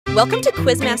Welcome to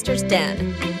Quizmaster's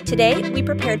Den. Today, we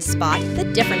prepared Spot the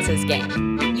Differences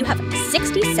game. You have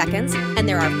 60 seconds, and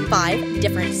there are 5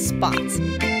 different spots.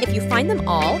 If you find them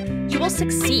all, you will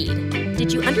succeed.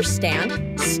 Did you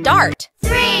understand? Start!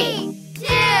 3, 2,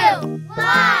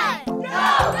 1,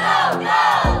 go,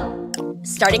 go, go!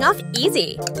 Starting off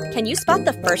easy. Can you spot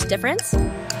the first difference?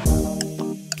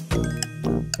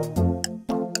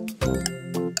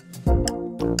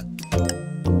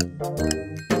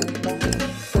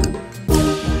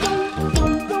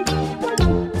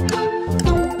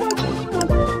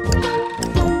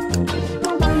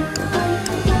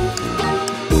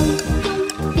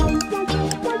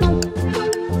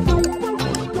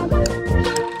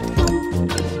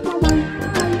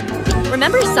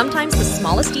 Remember, sometimes the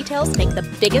smallest details make the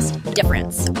biggest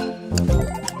difference.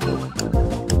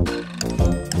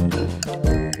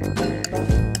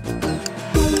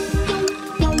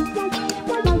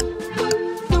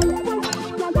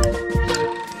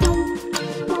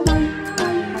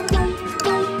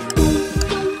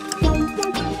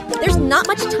 There's not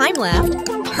much time left.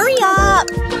 Hurry up!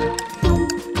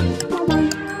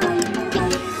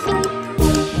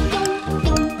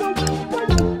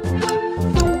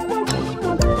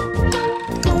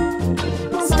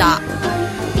 Stop.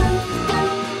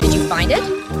 Did you find it?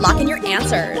 Lock in your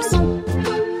answers.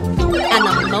 And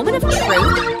the moment of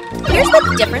truth, here's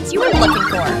the difference you were looking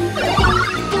for.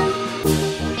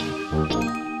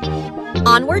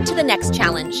 Onward to the next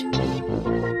challenge.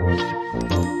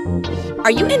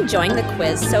 Are you enjoying the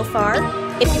quiz so far?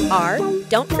 If you are,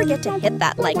 don't forget to hit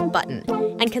that like button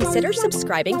and consider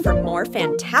subscribing for more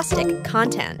fantastic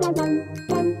content. 3,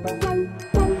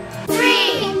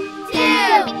 2,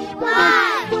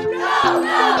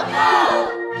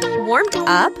 1. Warmed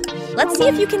up? Let's see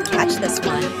if you can catch this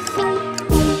one.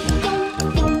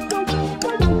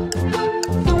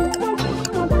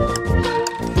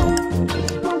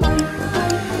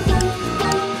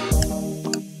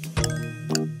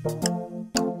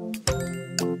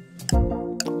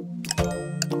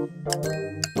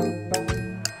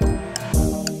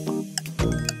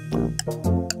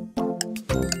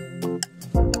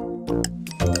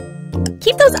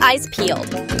 Keep those eyes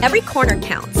peeled. Every corner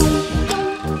counts.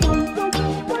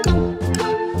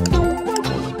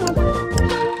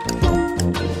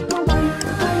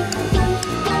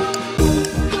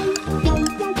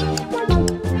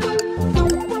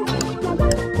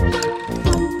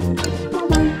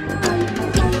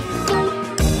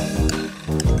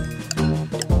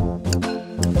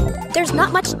 There's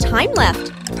not much time left.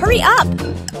 Hurry up!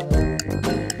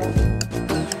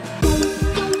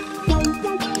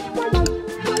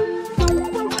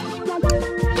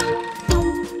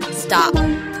 Stop.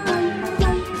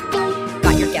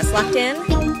 Got your guess locked in?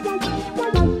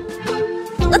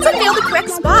 Let's unveil the correct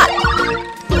spot.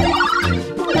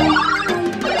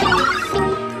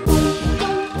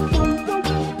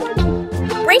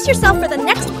 Brace yourself for the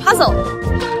next puzzle.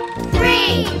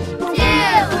 3, 2, 1,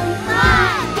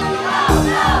 go,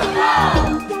 go, go!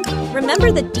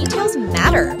 Remember, the details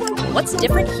matter. What's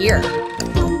different here?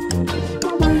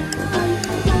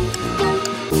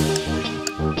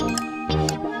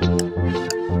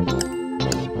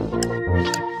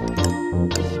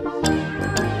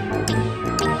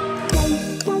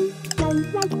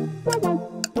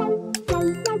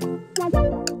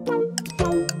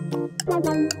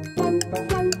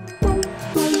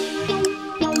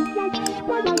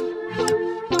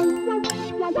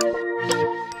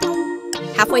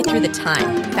 Halfway through the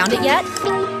time. Found it yet?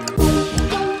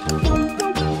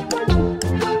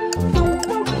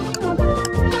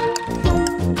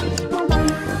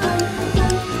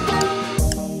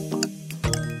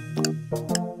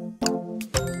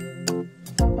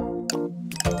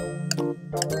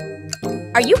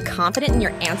 Are you confident in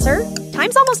your answer?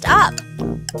 Time's almost up.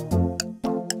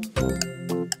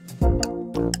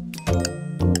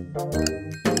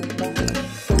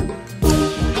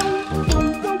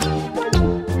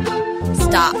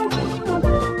 Stop.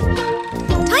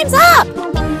 Time's up!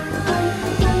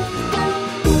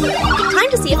 Time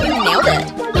to see if you nailed it.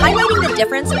 Highlighting the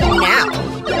difference now.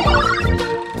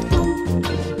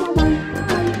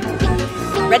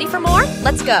 Ready for more?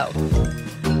 Let's go.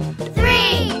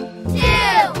 3, 2,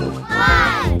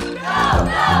 1, go,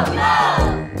 go, go!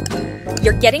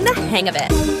 You're getting the hang of it.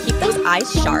 Keep those eyes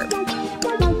sharp.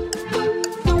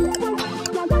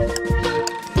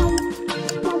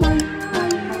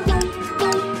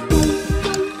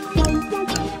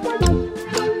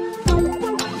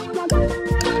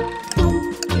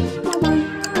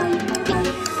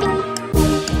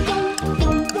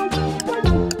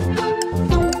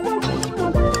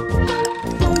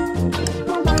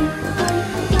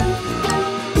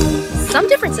 Some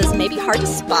differences may be hard to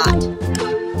spot.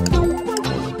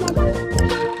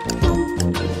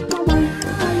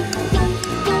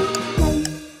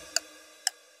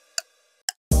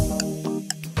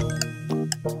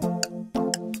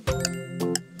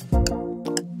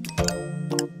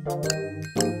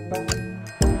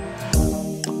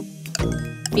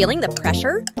 Feeling the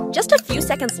pressure? Just a few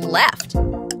seconds left.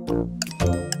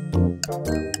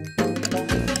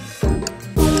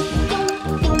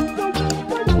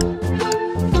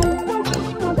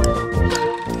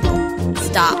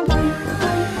 Stop.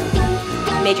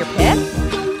 Made your pick?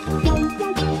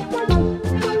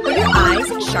 Were your eyes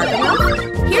sharp enough?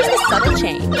 Here's the subtle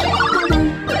change.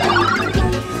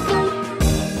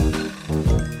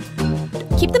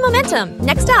 Keep the momentum.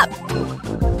 Next up.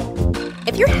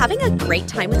 If you're having a great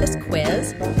time with this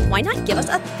quiz, why not give us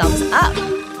a thumbs up?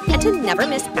 And to never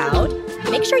miss out,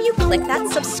 make sure you click that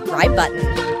subscribe button. 3,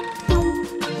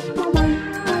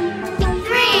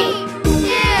 2,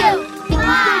 1,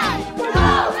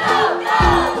 go, go,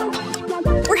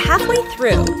 go! We're halfway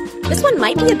through. This one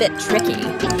might be a bit tricky.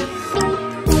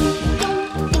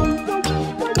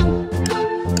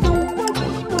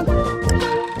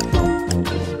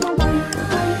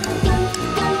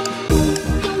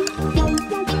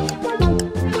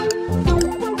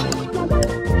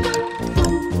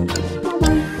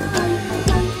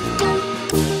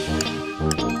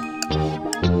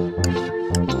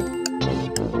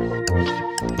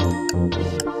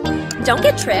 Don't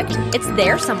get tricked, it's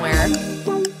there somewhere.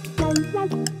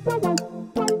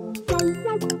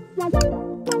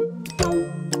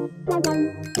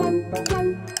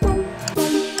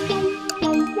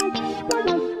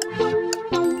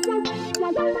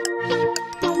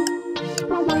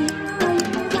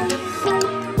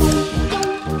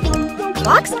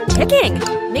 Clock's ticking!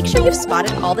 Make sure you've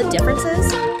spotted all the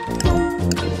differences.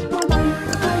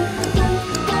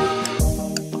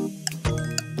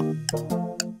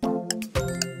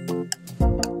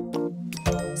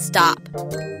 Stop.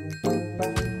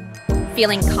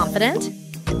 Feeling confident?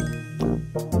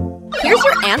 Here's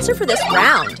your answer for this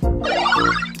round.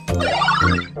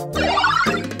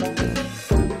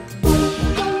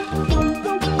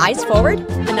 Eyes forward,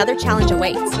 another challenge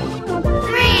awaits. 3, 2, 1,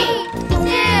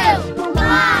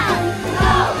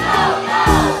 go, go,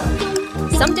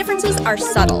 go! Some differences are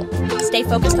subtle. Stay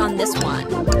focused on this one.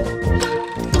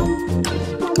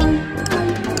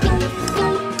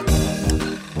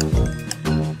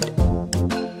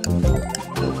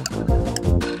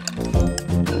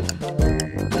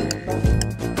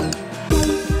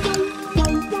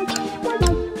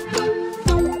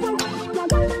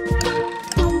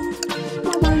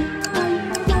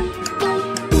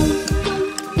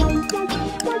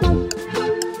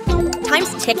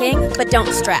 Time's ticking, but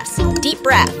don't stress. Deep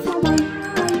breath.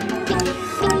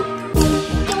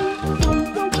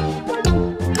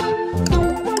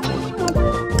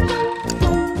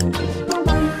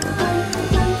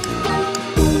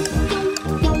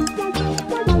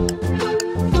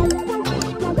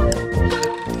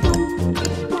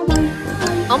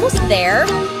 Almost there.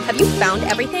 Have you found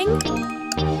everything?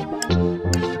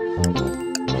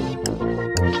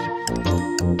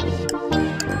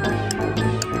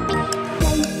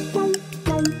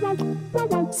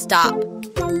 Stop.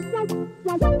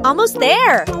 Almost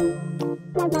there.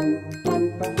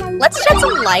 Let's shed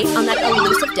some light on that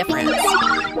elusive difference.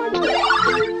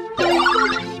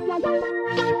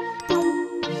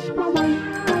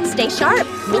 Stay sharp.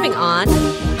 Moving on. 3,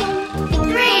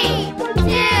 2,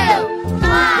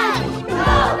 1, go,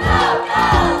 go,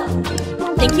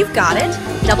 go! Think you've got it?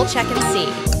 Double check and see.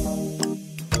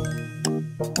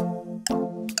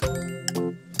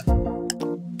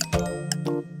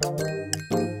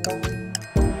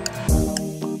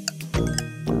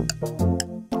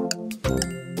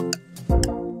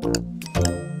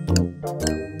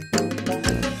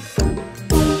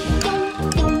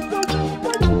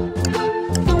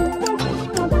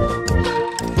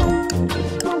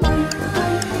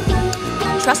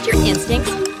 Trust your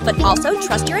instincts, but also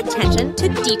trust your attention to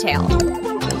detail.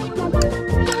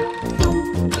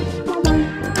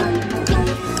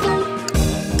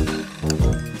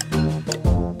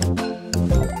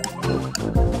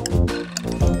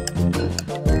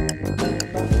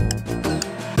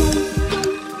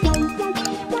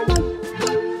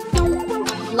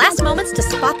 Last moments to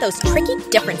spot those tricky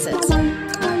differences.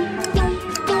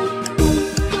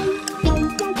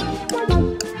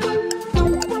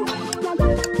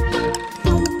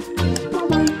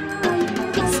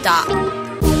 Stop.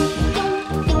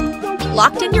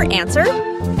 Locked in your answer? Did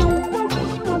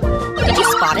you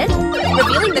spot it?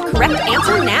 Revealing the correct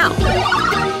answer now.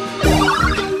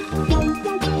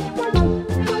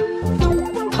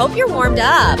 hope you're warmed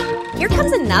up. Here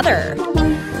comes another.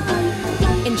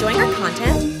 Enjoying our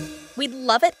content? We'd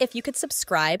love it if you could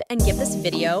subscribe and give this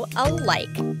video a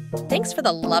like. Thanks for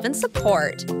the love and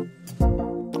support. 3, 2, 1,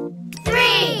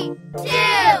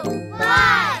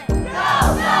 go,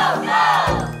 go,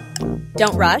 go!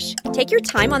 Don't rush. Take your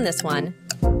time on this one.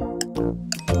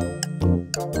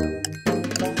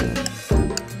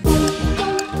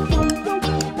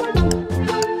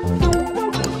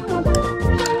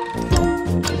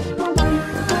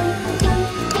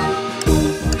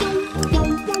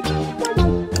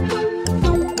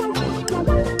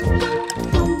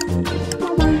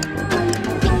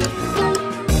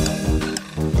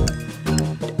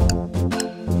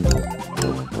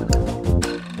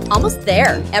 Almost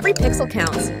there. Every pixel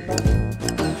counts.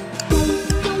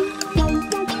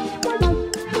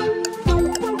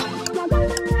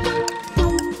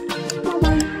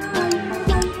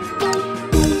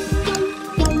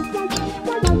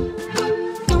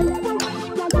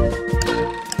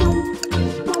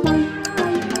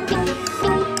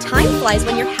 Time flies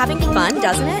when you're having fun,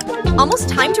 doesn't it? Almost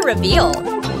time to reveal.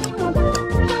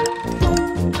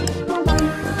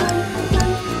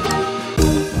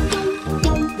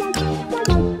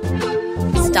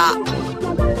 Stop.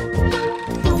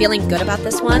 Feeling good about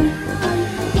this one?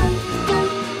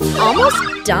 Almost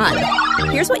done.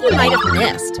 Here's what you might have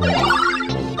missed.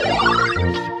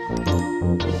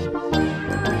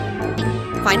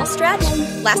 Final stretch.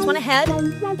 Last one ahead.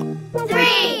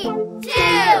 3, 2,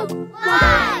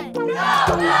 1, go,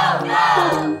 go,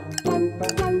 go!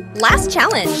 Last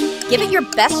challenge. Give it your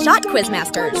best shot,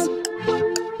 Quizmasters.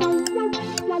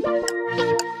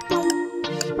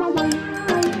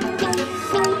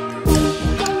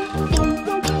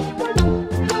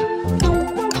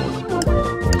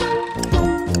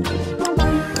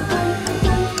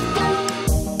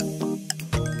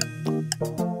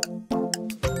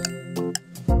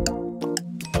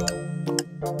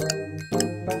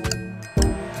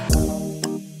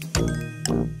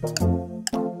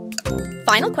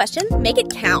 Final question, make it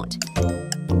count.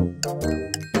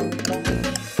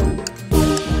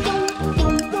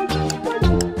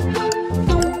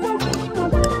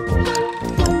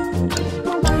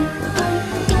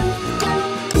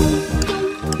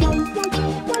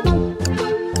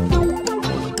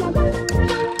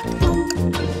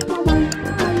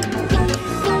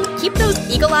 Keep those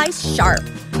eagle eyes sharp.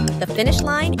 The finish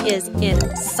line is in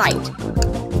sight.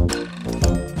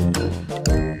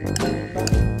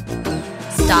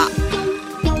 Stop.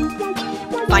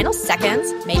 Final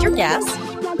seconds. Made your guess.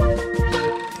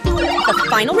 The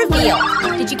final reveal.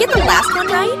 Did you get the last one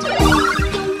right?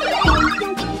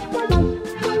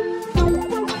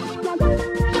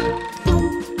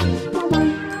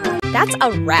 That's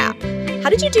a wrap. How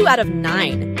did you do out of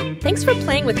 9? Thanks for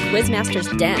playing with Quizmaster's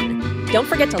Den. Don't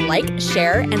forget to like,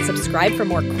 share, and subscribe for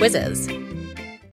more quizzes.